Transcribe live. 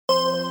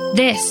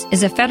This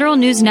is a Federal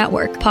News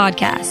Network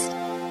podcast.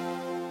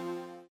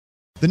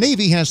 The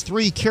Navy has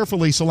 3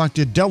 carefully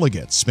selected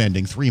delegates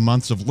spending 3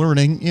 months of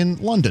learning in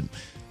London.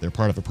 They're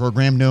part of a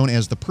program known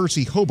as the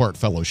Percy Hobart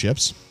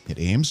Fellowships. It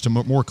aims to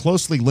more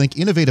closely link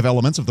innovative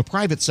elements of the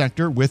private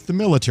sector with the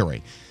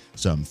military.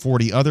 Some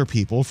 40 other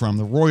people from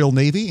the Royal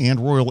Navy and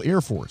Royal Air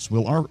Force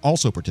will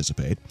also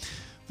participate.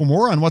 For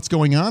more on what's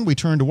going on, we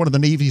turn to one of the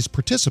Navy's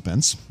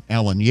participants.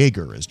 Alan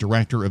Yeager is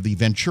director of the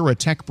Ventura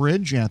Tech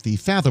Bridge at the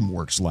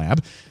FathomWorks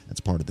Lab. That's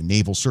part of the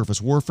Naval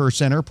Surface Warfare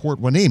Center, Port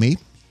Hueneme.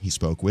 He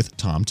spoke with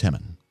Tom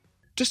Temin.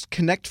 Just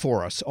connect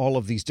for us all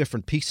of these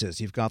different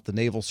pieces. You've got the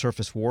Naval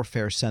Surface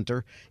Warfare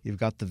Center, you've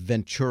got the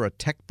Ventura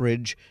Tech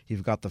Bridge,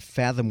 you've got the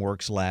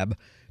FathomWorks Lab.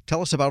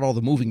 Tell us about all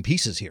the moving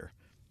pieces here.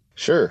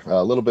 Sure.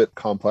 A little bit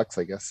complex,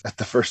 I guess, at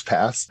the first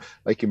pass.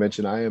 Like you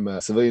mentioned, I am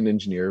a civilian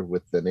engineer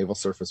with the Naval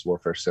Surface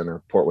Warfare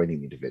Center, Port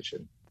Hueneme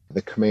Division.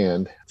 The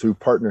command, through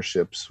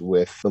partnerships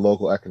with the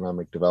local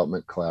economic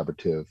development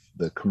collaborative,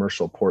 the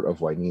commercial port of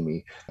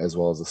Hueneme, as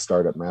well as the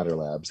startup Matter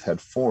Labs, had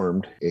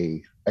formed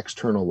a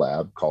external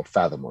lab called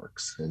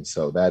FathomWorks. And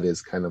so that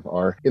is kind of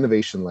our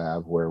innovation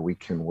lab where we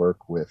can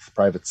work with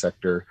private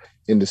sector,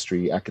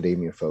 industry,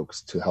 academia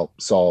folks to help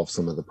solve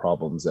some of the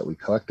problems that we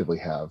collectively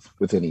have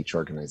within each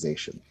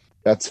organization.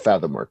 That's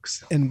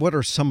FathomWorks. And what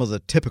are some of the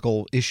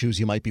typical issues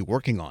you might be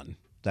working on?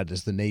 That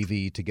is the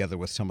Navy together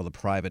with some of the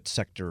private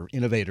sector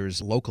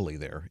innovators locally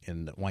there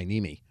in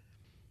Hueneme.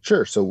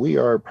 Sure. So we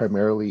are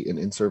primarily an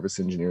in-service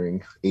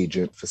engineering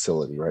agent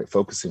facility, right?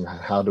 Focusing on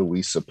how do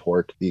we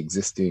support the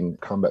existing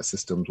combat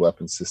systems,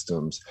 weapon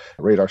systems,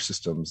 radar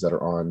systems that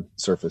are on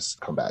surface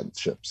combatant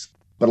ships.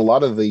 But a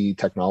lot of the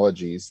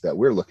technologies that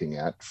we're looking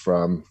at,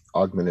 from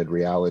augmented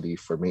reality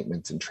for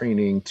maintenance and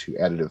training to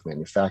additive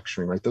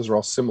manufacturing, right? Those are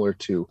all similar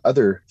to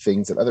other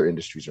things that other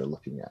industries are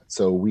looking at.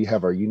 So we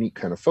have our unique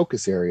kind of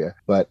focus area,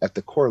 but at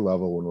the core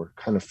level, when we're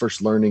kind of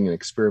first learning and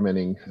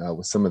experimenting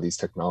with some of these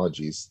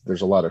technologies, there's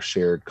a lot of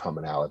shared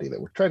commonality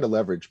that we're trying to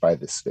leverage by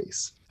this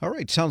space. All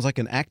right. Sounds like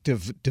an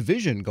active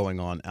division going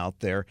on out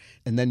there.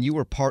 And then you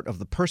were part of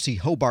the Percy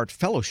Hobart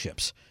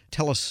Fellowships.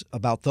 Tell us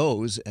about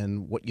those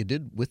and what you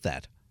did with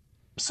that.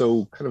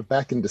 So kind of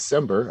back in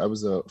December, I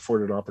was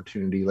afforded an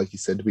opportunity, like you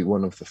said, to be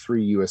one of the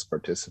 3 U.S.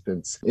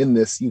 participants in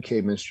this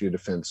UK Ministry of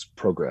Defense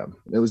program.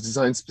 It was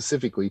designed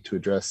specifically to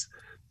address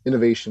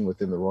innovation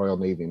within the Royal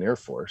Navy and Air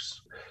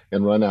Force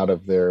and run out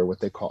of their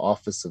what they call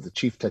Office of the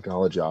Chief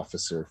Technology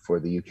Officer for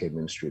the UK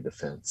Ministry of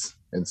Defense.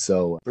 And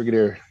so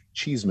Brigadier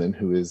Cheeseman,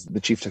 who is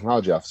the Chief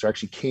Technology Officer,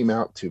 actually came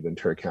out to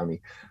Ventura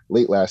County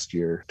late last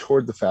year,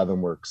 toured the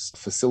FathomWorks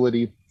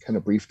facility, kind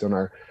of briefed on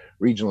our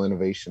regional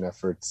innovation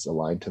efforts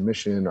aligned to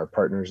mission, our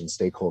partners and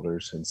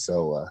stakeholders. And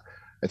so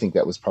I think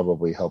that was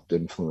probably helped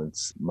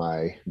influence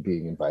my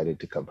being invited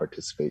to come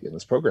participate in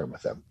this program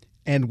with them.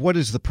 And what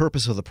is the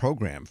purpose of the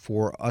program?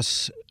 For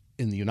us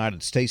in the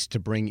United States to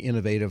bring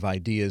innovative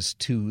ideas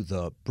to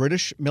the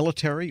British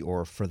military,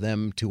 or for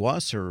them to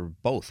us, or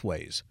both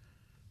ways?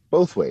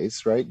 Both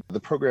ways, right?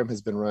 The program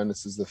has been run.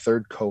 This is the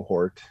 3rd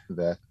cohort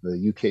that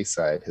the UK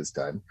side has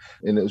done.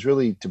 And it was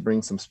really to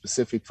bring some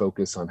specific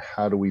focus on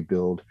how do we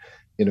build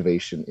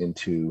innovation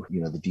into,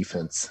 the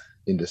defense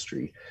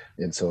industry.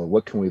 And so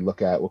what can we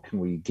look at? What can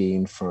we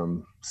gain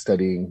from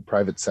studying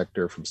private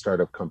sector, from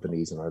startup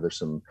companies? And are there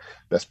some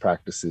best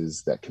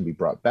practices that can be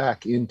brought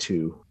back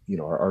into,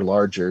 our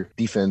larger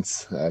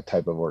defense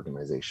type of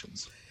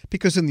organizations?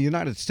 Because in the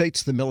United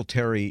States, the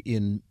military,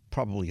 in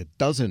probably a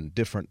dozen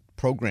different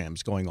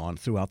programs going on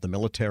throughout the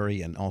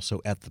military and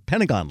also at the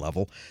Pentagon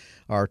level,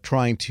 are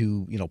trying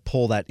to,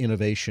 pull that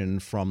innovation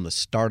from the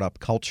startup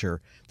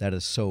culture that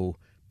is so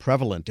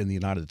prevalent in the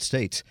United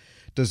States.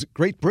 Does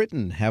Great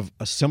Britain have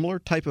a similar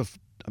type of,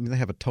 they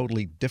have a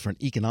totally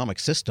different economic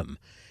system,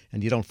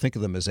 and you don't think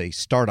of them as a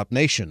startup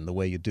nation the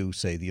way you do,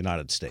 say, the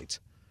United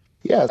States?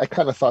 Yeah, I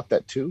kind of thought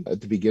that too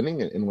at the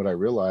beginning. And what I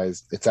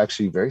realized, it's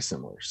actually very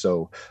similar.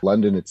 So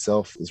London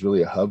itself is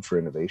really a hub for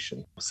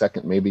innovation.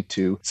 Second, maybe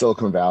to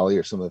Silicon Valley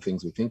or some of the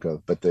things we think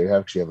of, but they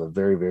actually have a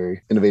very,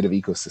 very innovative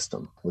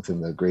ecosystem within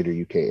the greater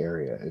UK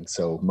area. And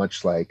so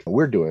much like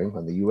we're doing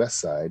on the US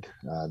side,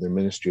 their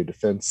Ministry of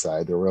Defense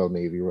side, the Royal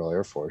Navy, Royal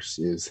Air Force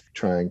is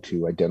trying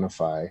to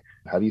identify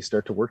how do you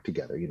start to work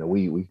together?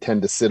 We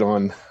tend to sit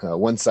on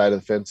one side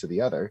of the fence or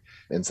the other.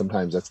 And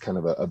sometimes that's kind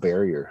of a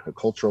barrier, a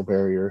cultural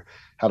barrier.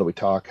 How do we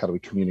talk? How do we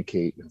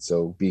communicate? And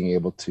so being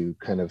able to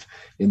kind of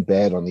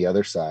embed on the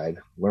other side,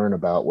 learn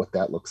about what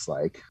that looks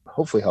like,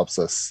 hopefully helps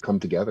us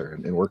come together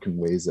and work in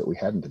ways that we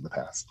hadn't in the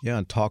past. Yeah,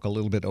 and talk a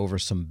little bit over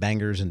some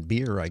bangers and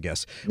beer, I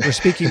guess. We're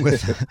speaking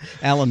with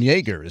Alan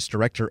Yeager, is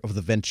director of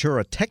the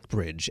Ventura Tech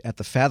Bridge at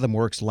the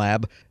FathomWorks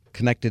Lab,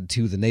 connected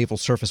to the Naval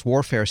Surface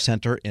Warfare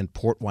Center in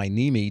Port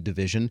Hueneme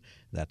Division.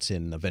 That's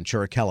in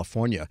Ventura,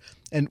 California.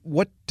 And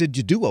what did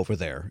you do over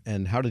there?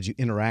 And how did you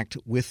interact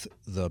with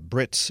the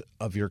Brits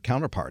of your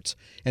counterparts?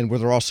 And were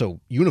there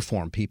also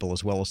uniformed people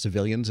as well as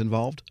civilians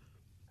involved?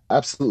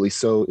 Absolutely.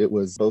 So it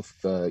was both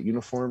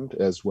uniformed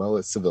as well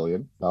as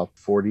civilian, about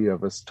 40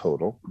 of us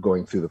total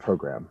going through the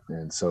program.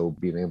 And so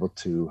being able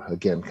to,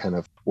 again, kind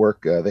of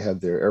work, they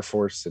had their Air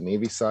Force and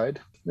Navy side.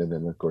 And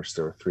then, of course,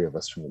 there were 3 of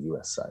us from the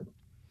U.S. side.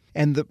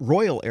 And the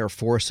Royal Air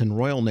Force and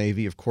Royal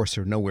Navy, of course,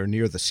 are nowhere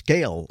near the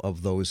scale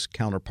of those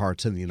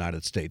counterparts in the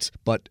United States.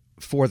 But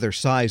for their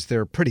size,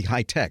 they're pretty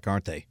high tech,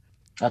 aren't they?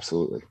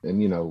 Absolutely.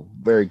 And,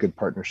 very good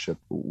partnership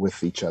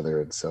with each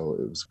other. And so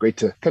it was great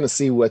to kind of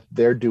see what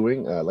they're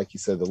doing. Like you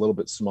said, a little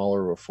bit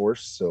smaller of a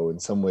force. So in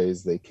some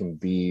ways, they can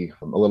be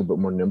a little bit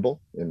more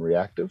nimble and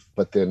reactive.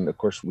 But then, of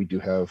course, we do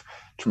have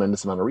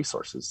tremendous amount of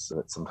resources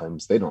that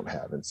sometimes they don't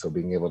have. And so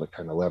being able to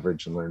kind of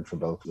leverage and learn from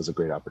both was a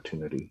great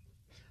opportunity.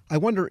 I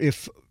wonder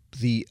if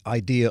the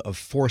idea of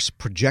force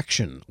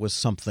projection was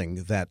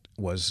something that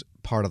was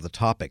part of the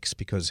topics,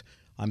 because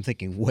I'm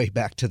thinking way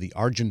back to the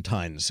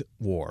Argentines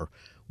War,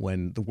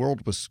 when the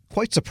world was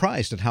quite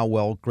surprised at how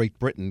well Great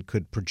Britain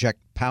could project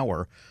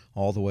power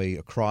all the way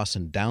across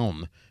and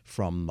down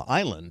from the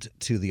island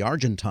to the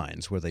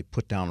Argentines, where they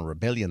put down a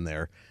rebellion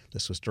there.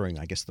 This was during,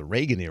 I guess, the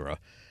Reagan era.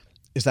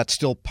 Is that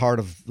still part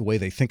of the way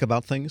they think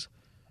about things?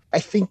 I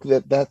think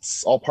that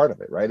that's all part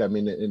of it, right? I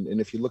mean, and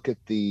if you look at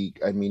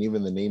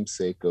even the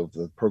namesake of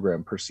the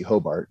program, Percy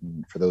Hobart,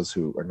 and for those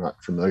who are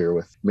not familiar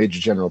with Major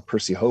General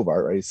Percy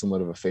Hobart, right, he's somewhat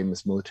of a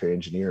famous military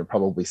engineer and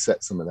probably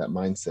set some of that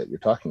mindset you're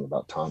talking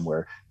about, Tom,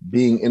 where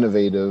being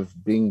innovative,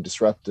 being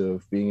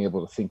disruptive, being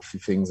able to think through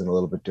things in a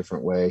little bit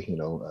different way,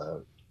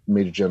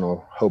 Major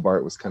General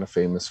Hobart was kind of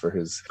famous for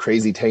his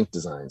crazy tank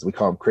designs. We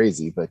call them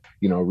crazy, but,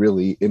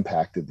 really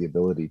impacted the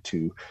ability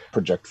to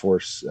project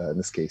force, in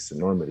this case in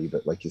Normandy,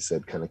 but like you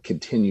said, kind of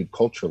continued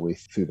culturally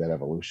through that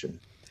evolution.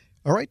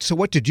 All right. So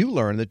what did you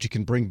learn that you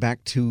can bring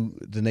back to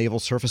the Naval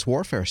Surface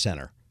Warfare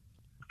Center?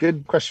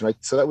 Good question. Right.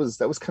 So that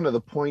was kind of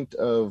the point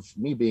of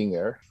me being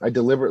there. I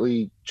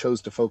deliberately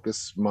chose to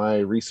focus my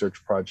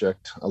research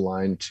project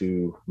aligned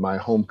to my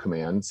home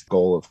command's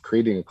goal of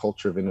creating a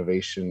culture of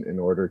innovation in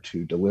order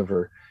to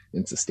deliver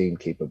and sustain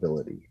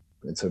capability.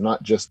 And so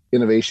not just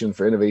innovation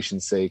for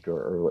innovation's sake,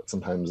 or what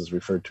sometimes is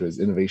referred to as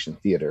innovation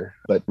theater,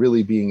 but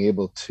really being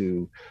able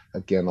to,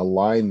 again,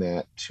 align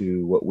that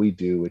to what we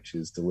do, which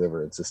is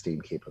deliver and sustain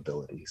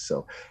capability.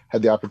 So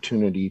had the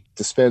opportunity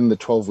to spend the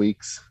 12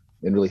 weeks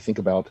and really think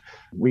about,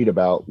 read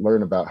about,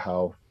 learn about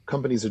how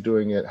companies are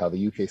doing it, how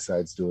the UK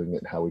side's doing it,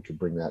 and how we could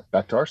bring that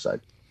back to our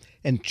side.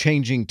 And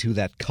changing to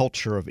that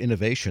culture of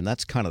innovation,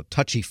 that's kind of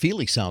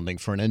touchy-feely sounding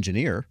for an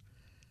engineer.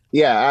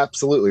 Yeah,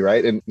 absolutely.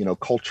 Right. And,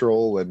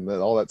 cultural and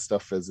all that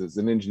stuff, as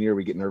an engineer,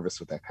 we get nervous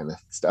with that kind of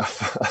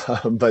stuff.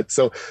 But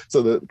so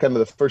the kind of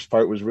the first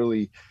part was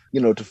really,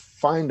 to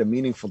find a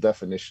meaningful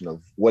definition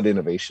of what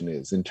innovation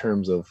is in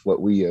terms of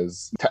what we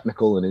as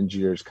technical and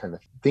engineers kind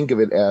of think of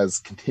it as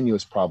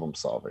continuous problem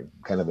solving,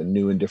 kind of in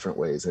new and different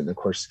ways. And of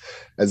course,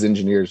 as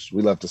engineers,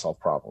 we love to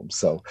solve problems.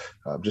 So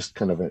just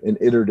kind of an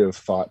iterative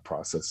thought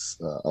process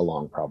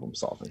along problem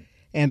solving.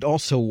 And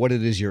also what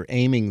it is you're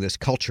aiming this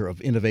culture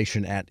of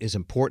innovation at is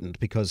important,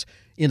 because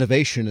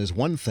innovation is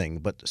one thing,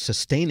 but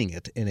sustaining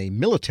it in a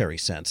military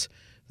sense,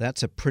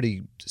 that's a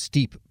pretty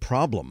steep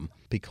problem,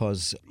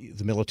 because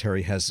the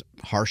military has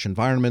harsh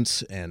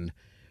environments and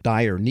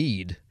dire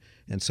need.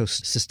 And so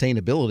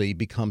sustainability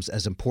becomes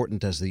as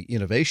important as the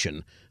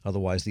innovation.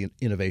 Otherwise, the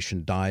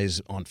innovation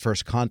dies on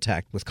first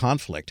contact with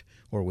conflict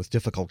or with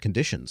difficult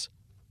conditions.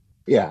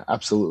 Yeah,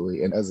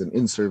 absolutely. And as an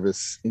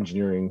in-service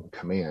engineering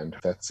command,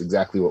 that's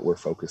exactly what we're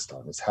focused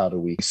on, is how do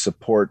we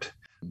support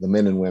the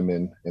men and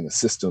women and the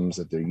systems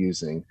that they're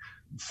using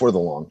for the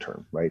long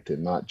term, right?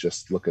 And not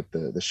just look at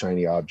the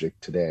shiny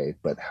object today,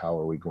 but how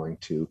are we going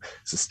to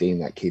sustain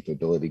that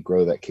capability,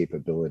 grow that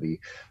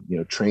capability,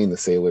 train the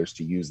sailors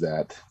to use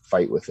that,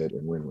 fight with it,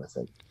 and win with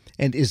it.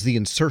 And is the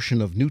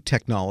insertion of new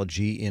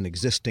technology in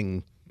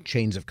existing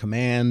chains of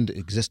command,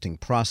 existing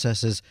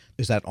processes,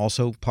 is that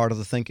also part of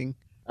the thinking?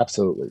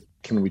 Absolutely.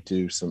 Can we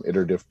do some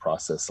iterative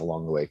process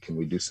along the way? Can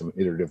we do some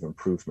iterative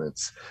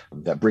improvements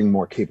that bring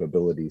more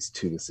capabilities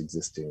to this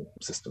existing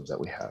systems that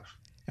we have?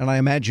 And I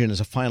imagine, as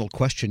a final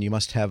question, you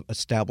must have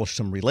established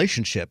some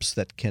relationships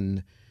that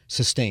can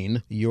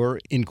sustain your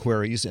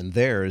inquiries and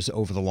theirs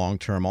over the long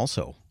term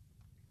also.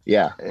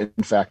 Yeah. In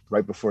fact,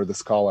 right before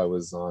this call I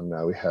was on,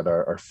 we had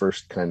our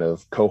first kind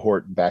of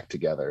cohort back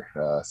together.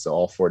 So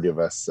all 40 of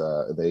us,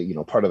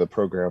 part of the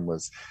program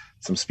was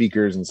some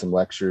speakers and some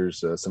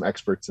lectures, some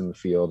experts in the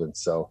field. And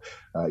so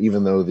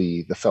even though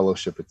the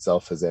fellowship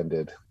itself has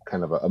ended,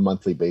 kind of a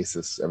monthly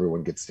basis,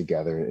 everyone gets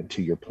together. And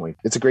to your point,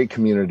 it's a great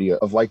community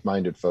of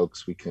like-minded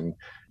folks. We can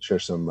share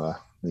some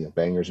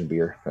bangers and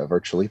beer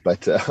virtually,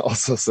 but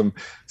also some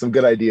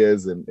good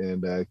ideas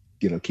and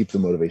keep the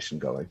motivation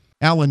going.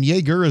 Alan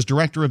Yeager is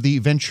director of the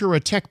Ventura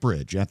Tech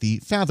Bridge at the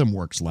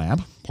FathomWorks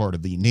Lab, part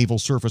of the Naval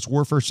Surface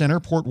Warfare Center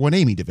Port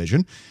Hueneme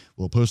Division.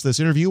 We'll post this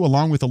interview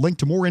along with a link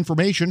to more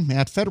information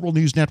at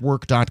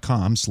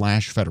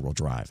federalnewsnetwork.com/Federal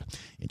Drive.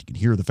 And you can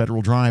hear the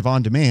Federal Drive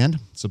on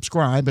demand.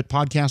 Subscribe at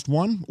Podcast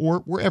One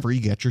or wherever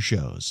you get your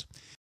shows.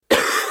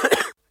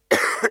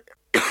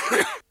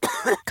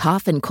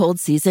 Cough and cold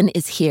season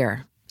is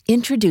here.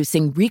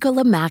 Introducing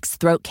Ricola Max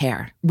Throat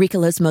Care,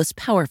 Ricola's most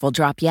powerful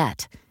drop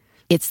yet.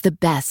 It's the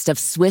best of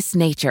Swiss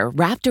nature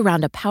wrapped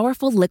around a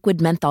powerful liquid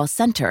menthol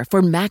center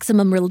for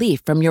maximum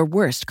relief from your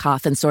worst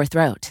cough and sore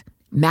throat.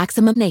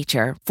 Maximum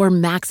nature for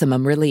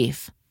maximum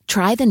relief.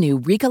 Try the new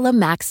Ricola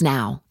Max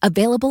now,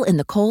 available in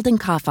the cold and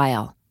cough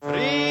aisle.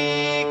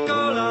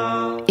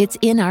 Ricola. It's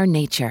in our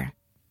nature.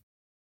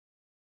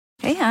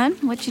 Hey, hon,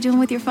 what you doing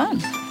with your phone?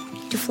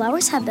 Do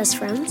flowers have best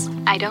friends?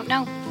 I don't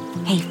know.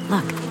 Hey,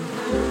 look.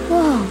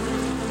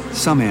 Whoa.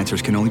 Some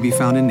answers can only be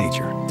found in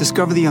nature.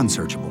 Discover the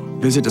unsearchable.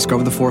 Visit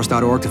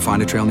discovertheforest.org to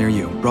find a trail near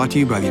you. Brought to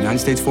you by the United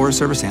States Forest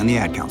Service and the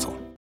Ad Council.